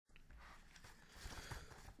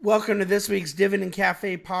Welcome to this week's Dividend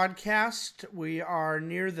Cafe podcast. We are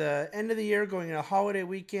near the end of the year, going into a holiday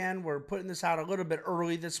weekend. We're putting this out a little bit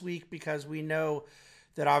early this week because we know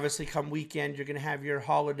that obviously come weekend, you're going to have your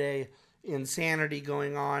holiday insanity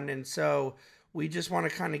going on. And so we just want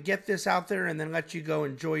to kind of get this out there and then let you go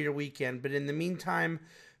enjoy your weekend. But in the meantime,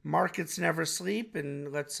 markets never sleep,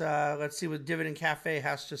 and let's see what Dividend Cafe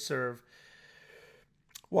has to serve.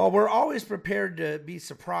 While we're always prepared to be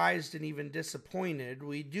surprised and even disappointed,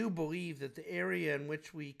 we do believe that the area in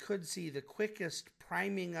which we could see the quickest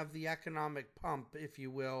priming of the economic pump, if you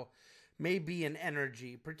will, may be in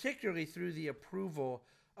energy, particularly through the approval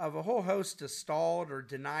of a whole host of stalled or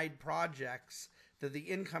denied projects that the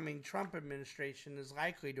incoming Trump administration is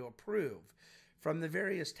likely to approve. From the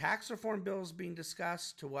various tax reform bills being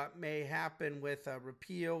discussed to what may happen with a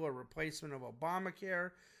repeal or replacement of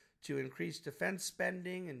Obamacare, to increased defense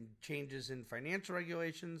spending and changes in financial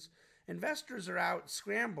regulations, investors are out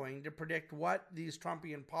scrambling to predict what these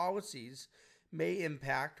Trumpian policies may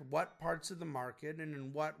impact what parts of the market and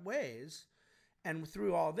in what ways. And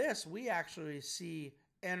through all this, we actually see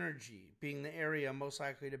energy being the area most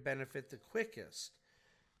likely to benefit the quickest.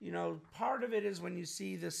 You know, part of it is when you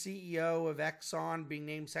see the CEO of Exxon being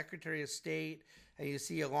named Secretary of State, and you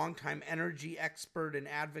see a longtime energy expert and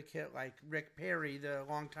advocate like Rick Perry, the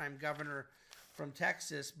longtime governor from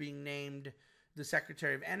Texas, being named the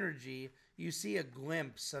Secretary of Energy. You see a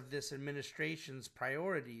glimpse of this administration's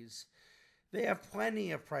priorities. They have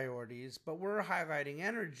plenty of priorities, but we're highlighting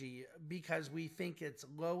energy because we think it's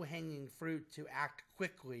low-hanging fruit to act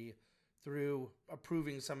quickly through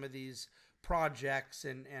approving some of these projects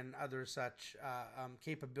and other such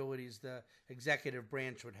capabilities the executive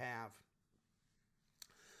branch would have.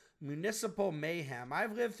 Municipal mayhem.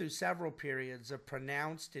 I've lived through several periods of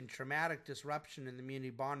pronounced and traumatic disruption in the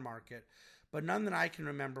muni bond market, but none that I can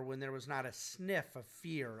remember when there was not a sniff of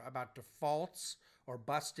fear about defaults or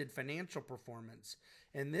busted financial performance.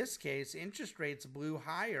 In this case, interest rates blew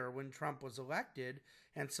higher when Trump was elected,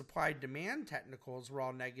 and supply-demand technicals were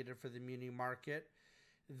all negative for the muni market.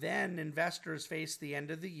 Then investors faced the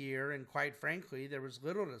end of the year, and quite frankly, there was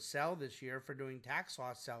little to sell this year for doing tax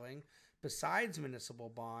loss selling besides municipal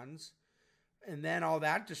bonds. And then all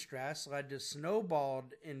that distress led to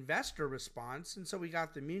snowballed investor response, and so we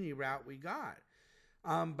got the muni route we got.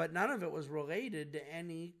 But none of it was related to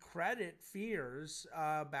any credit fears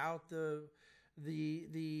about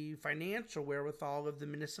the financial wherewithal of the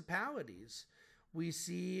municipalities. We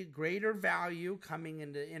see greater value coming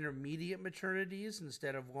into intermediate maturities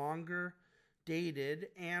instead of longer dated,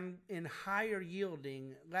 and in higher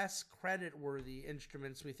yielding, less credit-worthy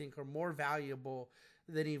instruments we think are more valuable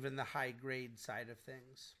than even the high-grade side of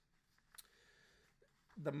things.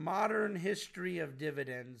 The modern history of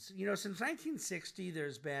dividends. You know, since 1960,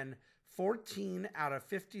 there's been 14 out of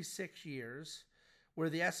 56 years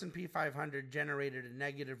where the S&P 500 generated a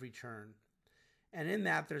negative return. And in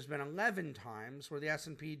that, there's been 11 times where the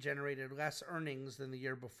S&P generated less earnings than the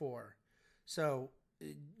year before. So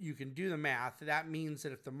you can do the math. That means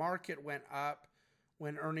that if the market went up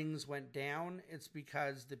when earnings went down, it's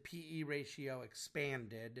because the PE ratio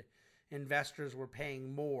expanded. Investors were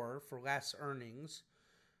paying more for less earnings,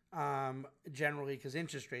 generally because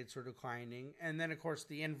interest rates were declining. And then, of course,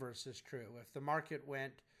 the inverse is true. If the market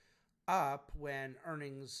went up when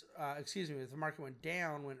earnings, if the market went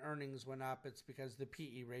down when earnings went up, it's because the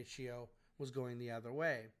PE ratio was going the other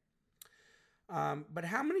way. But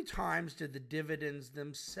how many times did the dividends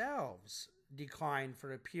themselves decline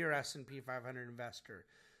for a pure S&P 500 investor?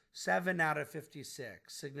 7 out of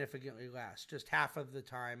 56, significantly less, just half of the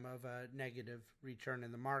time of a negative return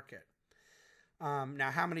in the market. Now,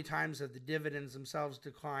 how many times have the dividends themselves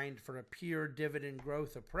declined for a pure dividend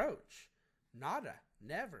growth approach? Nada,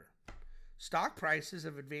 never. Stock prices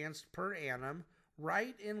have advanced per annum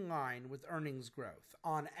right in line with earnings growth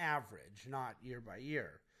on average, not year by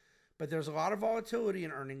year. But there's a lot of volatility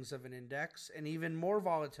in earnings of an index and even more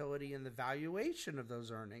volatility in the valuation of those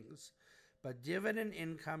earnings. But dividend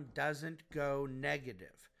income doesn't go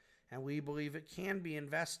negative, and we believe it can be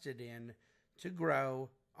invested in to grow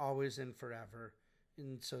always and forever.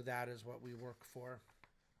 And so that is what we work for.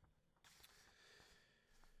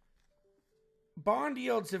 Bond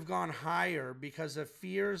yields have gone higher because of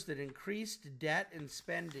fears that increased debt and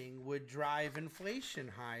spending would drive inflation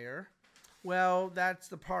higher. Well, that's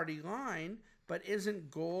the party line, but isn't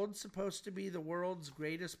gold supposed to be the world's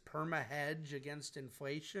greatest perma hedge against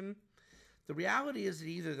inflation? The reality is that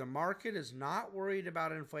either the market is not worried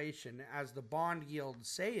about inflation as the bond yields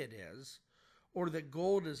say it is, or that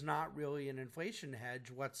gold is not really an inflation hedge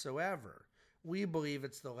whatsoever. We believe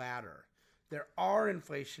it's the latter. There are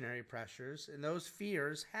inflationary pressures, and those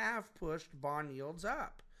fears have pushed bond yields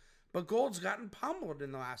up. But gold's gotten pummeled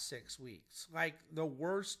in the last 6 weeks, like the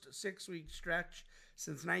worst 6-week stretch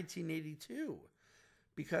since 1982,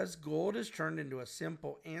 because gold has turned into a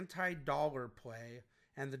simple anti-dollar play,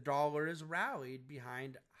 and the dollar is rallied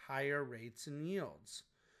behind higher rates and yields.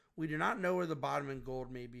 We do not know where the bottom in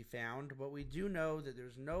gold may be found, but we do know that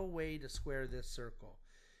there's no way to square this circle.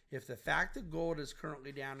 If the fact that gold is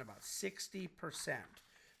currently down about 60%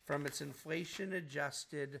 from its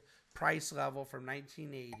inflation-adjusted price level from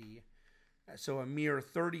 1980, so a mere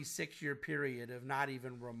 36-year period of not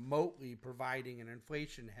even remotely providing an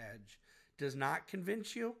inflation hedge, does not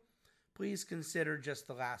convince you, please consider just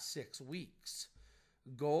the last 6 weeks.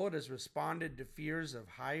 Gold has responded to fears of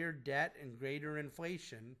higher debt and greater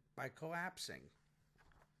inflation by collapsing.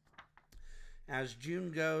 As January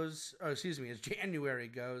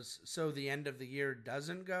goes, so the end of the year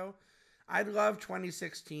doesn't go. I'd love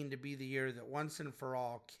 2016 to be the year that once and for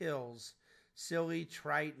all kills silly,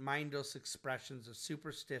 trite, mindless expressions of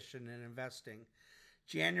superstition in investing.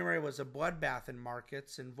 January was a bloodbath in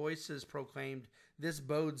markets, and voices proclaimed this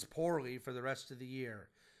bodes poorly for the rest of the year.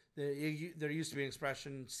 There used to be an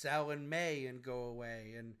expression, sell in May and go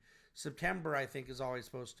away. And September, I think, is always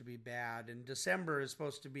supposed to be bad. And December is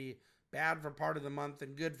supposed to be bad for part of the month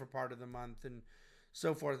and good for part of the month, and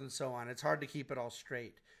so forth and so on. It's hard to keep it all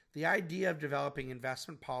straight. The idea of developing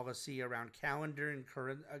investment policy around calendar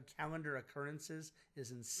occurrences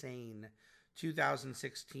is insane.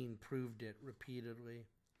 2016 proved it repeatedly.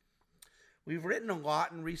 We've written a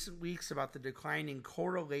lot in recent weeks about the declining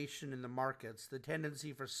correlation in the markets, the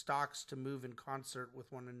tendency for stocks to move in concert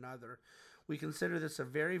with one another. We consider this a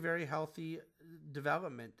very, very healthy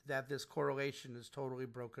development that this correlation is totally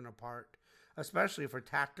broken apart, especially for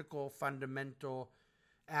tactical, fundamental,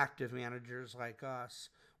 active managers like us.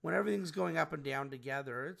 When everything's going up and down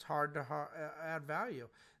together, it's hard to add value.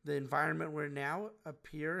 The environment we're now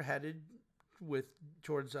appear headed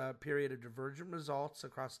towards a period of divergent results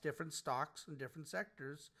across different stocks and different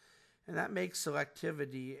sectors, and that makes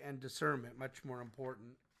selectivity and discernment much more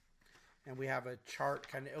important. And we have a chart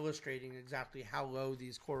kind of illustrating exactly how low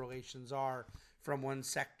these correlations are from one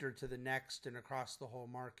sector to the next and across the whole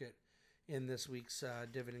market in this week's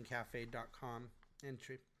dividendcafe.com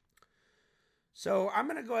entry. So I'm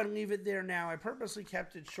going to go ahead and leave it there now. I purposely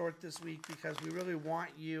kept it short this week because we really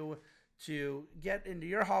want you to get into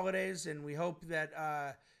your holidays, and we hope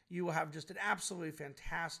that you will have just an absolutely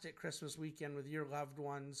fantastic Christmas weekend with your loved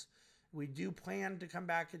ones. We do plan to come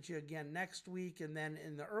back at you again next week, and then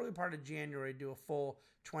in the early part of January, do a full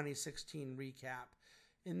 2016 recap.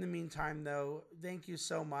 In the meantime, though, thank you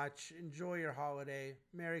so much. Enjoy your holiday.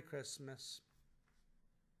 Merry Christmas.